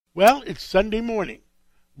Well, it's Sunday morning.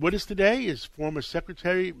 With us today is former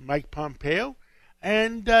Secretary Mike Pompeo,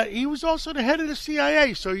 and he was also the head of the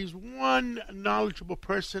CIA, so he's one knowledgeable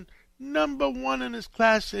person, number one in his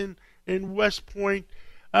class in West Point.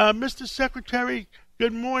 Mr. Secretary,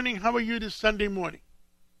 good morning. How are you this Sunday morning?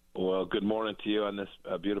 Well, good morning to you on this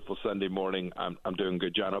beautiful Sunday morning. I'm doing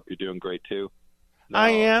good, John. Hope you're doing great too. I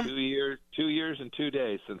am. 2 years and 2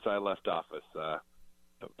 days since I left office.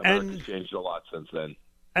 America's changed a lot since then.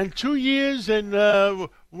 And 2 years and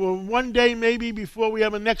one day maybe before we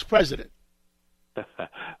have a next president.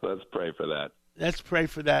 Let's pray for that. Let's pray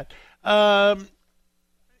for that.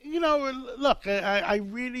 Look, I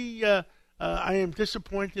really I am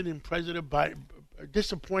disappointed in President Biden.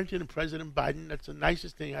 Disappointed in President Biden. That's the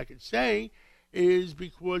nicest thing I could say, is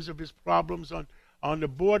because of his problems on the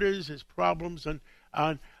borders, his problems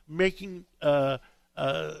on making cutting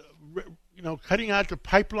out the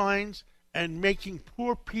pipelines and making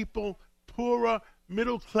poor people poorer,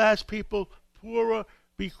 middle class people poorer,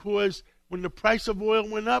 because when the price of oil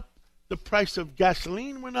went up, the price of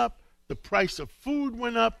gasoline went up, the price of food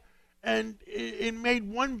went up, and it made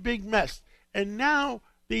one big mess. And now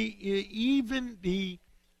the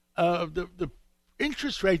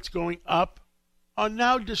interest rates going up are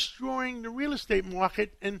now destroying the real estate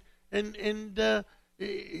market, and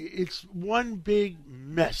it's one big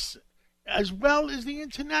mess, as well as the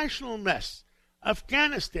international mess.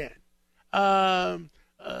 Afghanistan,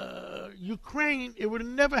 Ukraine, it would have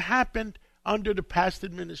never happened under the past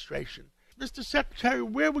administration. Mr. Secretary,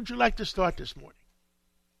 where would you like to start this morning?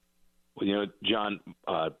 Well, John,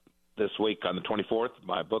 this week on the 24th,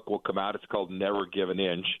 my book will come out. It's called Never Give an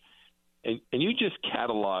Inch. And you just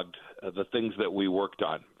cataloged the things that we worked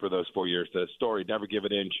on for those 4 years. The story, Never Give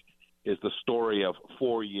an Inch, is the story of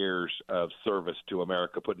 4 years of service to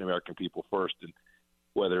America, putting American people first. And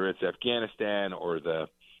whether it's Afghanistan or the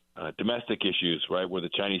domestic issues, right, where the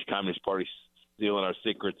Chinese Communist Party stealing our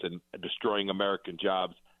secrets and destroying American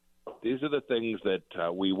jobs, these are the things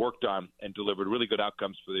that we worked on and delivered really good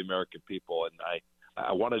outcomes for the American people. And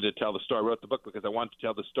I wanted to tell the story. I wrote the book because I wanted to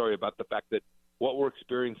tell the story about the fact that what we're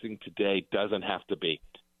experiencing today doesn't have to be.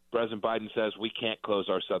 President Biden says we can't close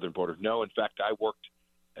our southern border. No, in fact, I worked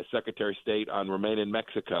as Secretary of State on Remain in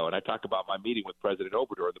Mexico, and I talk about my meeting with President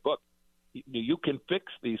Obrador in the book. You can fix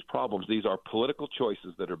these problems. These are political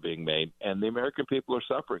choices that are being made, and the American people are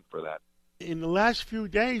suffering for that. In the last few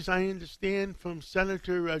days, I understand from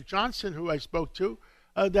Senator Johnson, who I spoke to,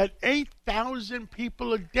 that 8,000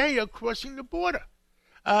 people a day are crossing the border.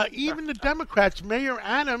 Even the Democrats, Mayor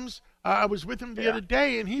Adams, I was with him the other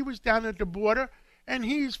day, and he was down at the border, and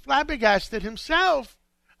he's flabbergasted himself.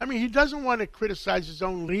 I mean, he doesn't want to criticize his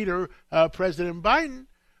own leader, President Biden,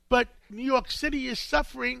 but New York City is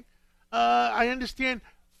suffering. I understand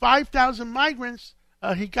 5,000 migrants.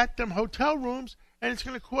 He got them hotel rooms, and it's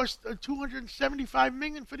going to cost $275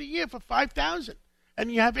 million for the year for 5,000.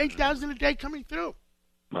 And you have 8,000 a day coming through.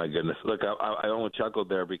 My goodness. Look, I only chuckled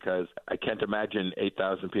there because I can't imagine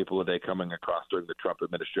 8,000 people a day coming across during the Trump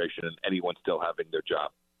administration and anyone still having their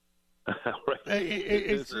job. Right.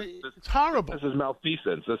 It's horrible. This is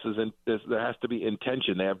malfeasance. There has to be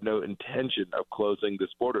intention. They have no intention of closing this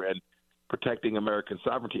border and protecting American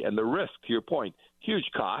sovereignty. And the risk, to your point, huge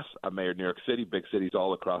costs. I'm mayor of New York City, big cities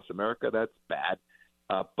all across America. That's bad.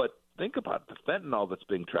 But think about the fentanyl that's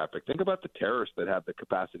being trafficked. Think about the terrorists that have the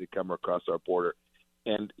capacity to come across our border.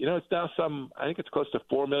 And, it's now I think it's close to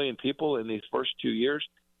 4 million people in these first 2 years.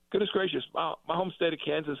 Goodness gracious, my home state of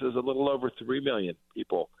Kansas is a little over 3 million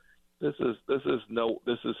people. This is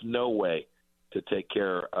no way to take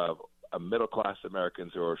care of middle-class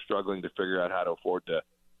Americans who are struggling to figure out how to afford to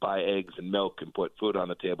buy eggs and milk and put food on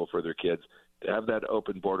the table for their kids. To have that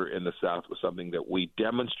open border in the South was something that we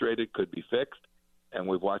demonstrated could be fixed, and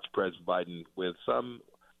we've watched President Biden with some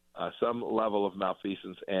level of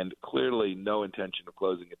malfeasance and clearly no intention of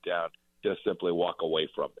closing it down, just simply walk away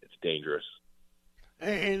from it. It's dangerous.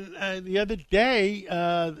 And the other day,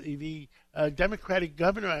 the Democratic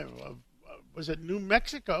governor was at New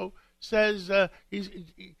Mexico says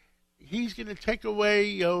he's going to take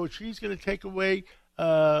away, or she's going to take away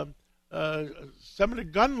some of the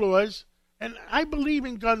gun laws. And I believe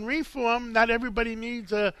in gun reform. Not everybody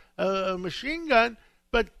needs a machine gun,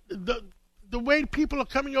 but the way people are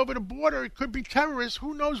coming over the border, it could be terrorists.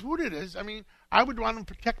 Who knows who it is? I mean, I would want to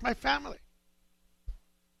protect my family.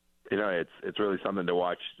 It's really something to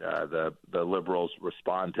watch the liberals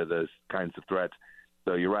respond to those kinds of threats.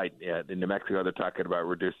 So you're right. In New Mexico, they're talking about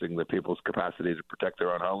reducing the people's capacity to protect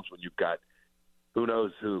their own homes when you've got who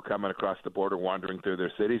knows who coming across the border, wandering through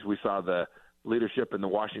their cities. We saw the leadership in the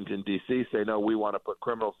Washington, D.C. say, no, we want to put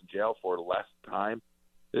criminals in jail for less time.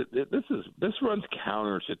 This runs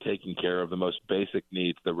counter to taking care of the most basic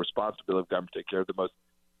needs, the responsibility of government to take care of the most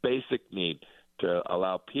basic need to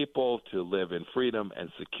allow people to live in freedom and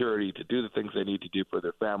security, to do the things they need to do for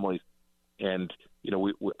their families. And,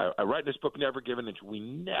 I write in this book, Never Give an Inch. We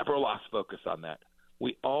never lost focus on that.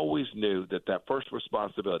 We always knew that first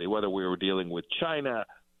responsibility, whether we were dealing with China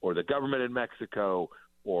or the government in Mexico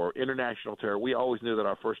or international terror, we always knew that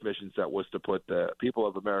our first mission set was to put the people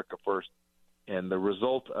of America first. And the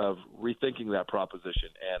result of rethinking that proposition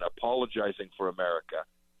and apologizing for America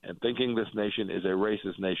and thinking this nation is a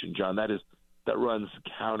racist nation, John, that runs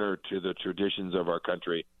counter to the traditions of our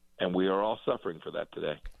country, and we are all suffering for that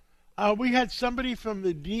today. We had somebody from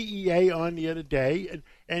the DEA on the other day,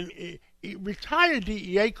 and he retired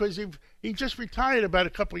DEA because he just retired about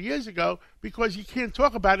a couple of years ago because he can't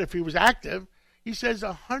talk about it if he was active. He says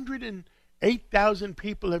 108,000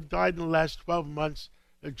 people have died in the last 12 months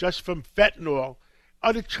just from fentanyl.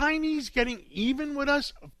 Are the Chinese getting even with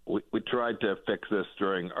us? We tried to fix this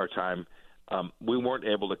during our time. We weren't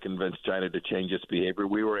able to convince China to change its behavior.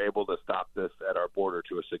 We were able to stop this at our border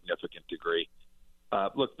to a significant degree.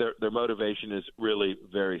 Look, their motivation is really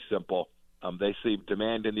very simple. They see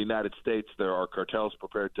demand in the United States. There are cartels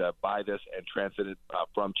prepared to buy this and transit it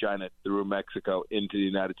from China through Mexico into the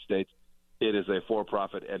United States. It is a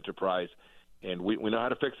for-profit enterprise. And we know how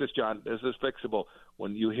to fix this, John. This is fixable.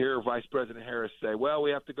 When you hear Vice President Harris say, well,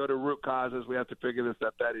 we have to go to root causes, we have to figure this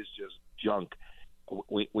out, that is just junk.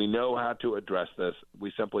 We know how to address this.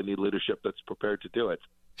 We simply need leadership that's prepared to do it.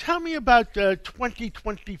 Tell me about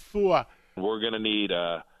 2024. We're going to need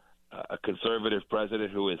a conservative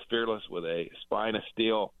president who is fearless with a spine of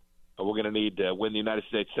steel. We're going to need to win the United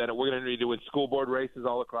States Senate. We're going to need to win school board races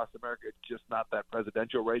all across America. It's just not that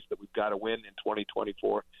presidential race that we've got to win in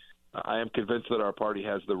 2024. I am convinced that our party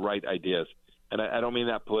has the right ideas, and I don't mean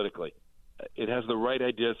that politically. It has the right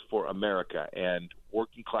ideas for America and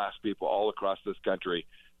working-class people all across this country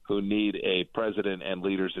who need a president and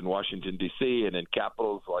leaders in Washington, D.C., and in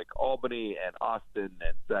capitals like Albany and Austin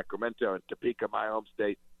and Sacramento and Topeka, my home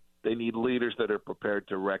state. They need leaders that are prepared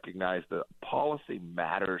to recognize that policy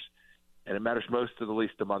matters, and it matters most to the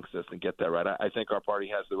least amongst us, and get that right. I think our party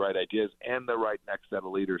has the right ideas and the right next set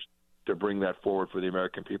of leaders to bring that forward for the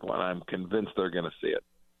American people, and I'm convinced they're going to see it.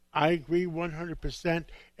 I agree 100%.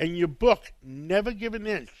 And your book, Never Give an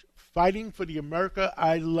Inch, Fighting for the America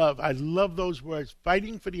I Love. I love those words,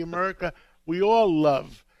 fighting for the America we all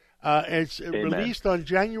love. It's Amen. Released on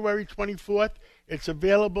January 24th. It's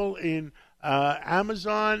available in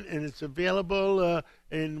Amazon, and it's available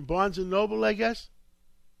in Barnes & Noble, I guess?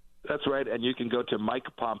 That's right, and you can go to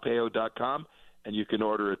MikePompeo.com, and you can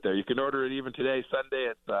order it there. You can order it even today,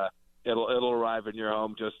 Sunday. It'll arrive in your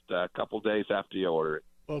home just a couple days after you order it.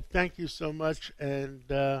 Well, thank you so much. And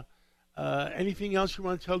anything else you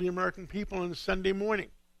want to tell the American people on a Sunday morning?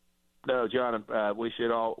 No, John. We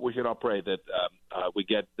should all pray that we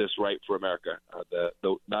get this right for America.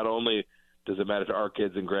 Not only does it matter to our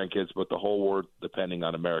kids and grandkids, but the whole world depending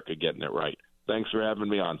on America getting it right. Thanks for having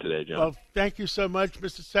me on today, John. Well, thank you so much,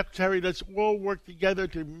 Mr. Secretary. Let's all work together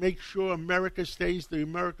to make sure America stays the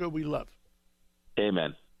America we love.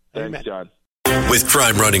 Amen. Thanks, Amen. John. With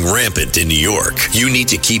crime running rampant in New York, you need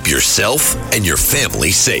to keep yourself and your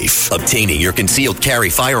family safe. Obtaining your concealed carry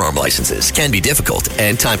firearm licenses can be difficult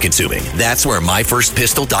and time-consuming. That's where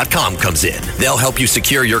MyFirstPistol.com comes in. They'll help you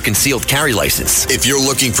secure your concealed carry license. If you're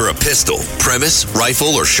looking for a pistol, premise,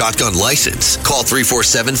 rifle, or shotgun license, call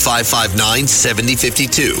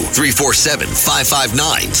 347-559-7052.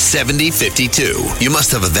 347-559-7052. You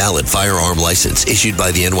must have a valid firearm license issued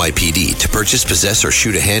by the NYPD to purchase, possess, or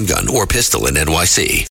shoot a handgun or pistol in NYC.